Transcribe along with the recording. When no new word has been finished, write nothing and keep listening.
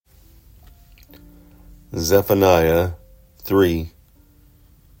Zephaniah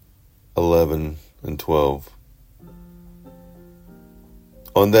 3:11 and 12.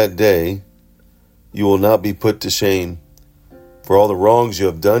 On that day, you will not be put to shame for all the wrongs you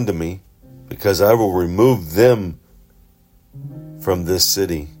have done to me, because I will remove them from this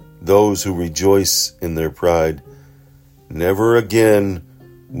city, those who rejoice in their pride. Never again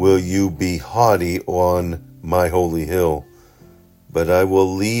will you be haughty on my holy hill, but I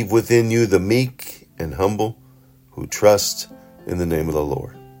will leave within you the meek and humble who trust in the name of the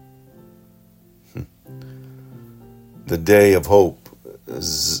Lord. The day of hope,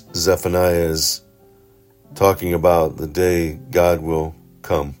 Zephaniah is talking about the day God will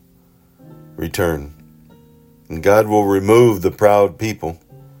come, return. And God will remove the proud people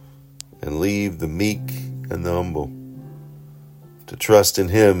and leave the meek and the humble. To trust in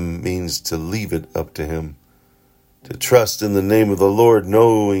Him means to leave it up to Him. To trust in the name of the Lord,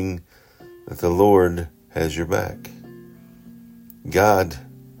 knowing that the Lord has your back. God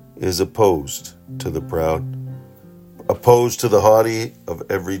is opposed to the proud, opposed to the haughty of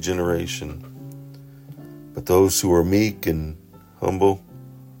every generation. But those who are meek and humble,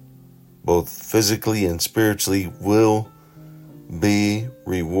 both physically and spiritually, will be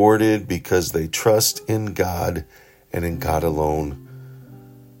rewarded because they trust in God and in God alone.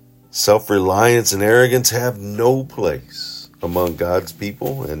 Self-reliance and arrogance have no place among God's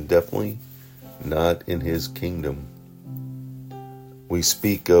people, and definitely not in His kingdom. We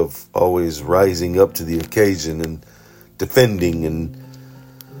speak of always rising up to the occasion and defending and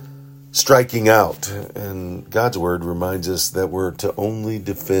striking out. And God's word reminds us that we're to only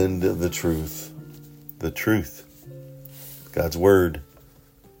defend the truth. The truth. God's word.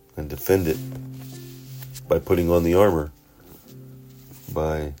 And defend it by putting on the armor.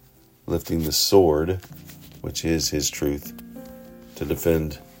 By lifting the sword, which is His truth, to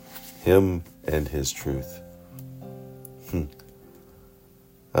defend Him and His truth.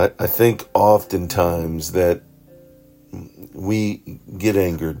 I think oftentimes that we get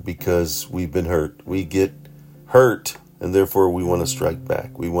angered because we've been hurt. We get hurt, and therefore we want to strike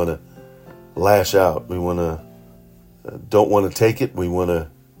back. We want to lash out. We don't want to take it. We want to,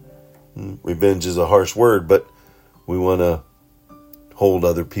 revenge is a harsh word, but we want to hold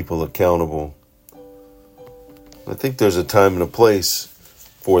other people accountable. I think there's a time and a place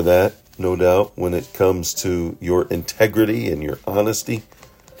for that, no doubt, when it comes to your integrity and your honesty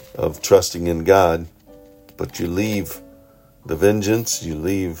of trusting in God. But you leave the vengeance, you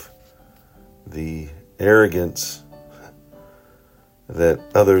leave the arrogance that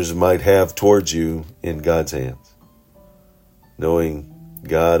others might have towards you in God's hands, knowing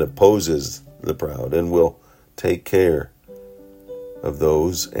God opposes the proud and will take care of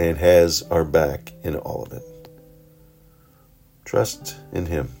those and has our back in all of it. Trust in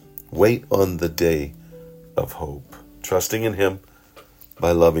Him. Wait on the day of hope. Trusting in Him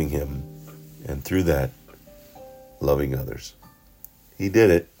by loving Him, and through that, loving others. He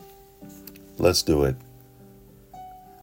did it. Let's do it.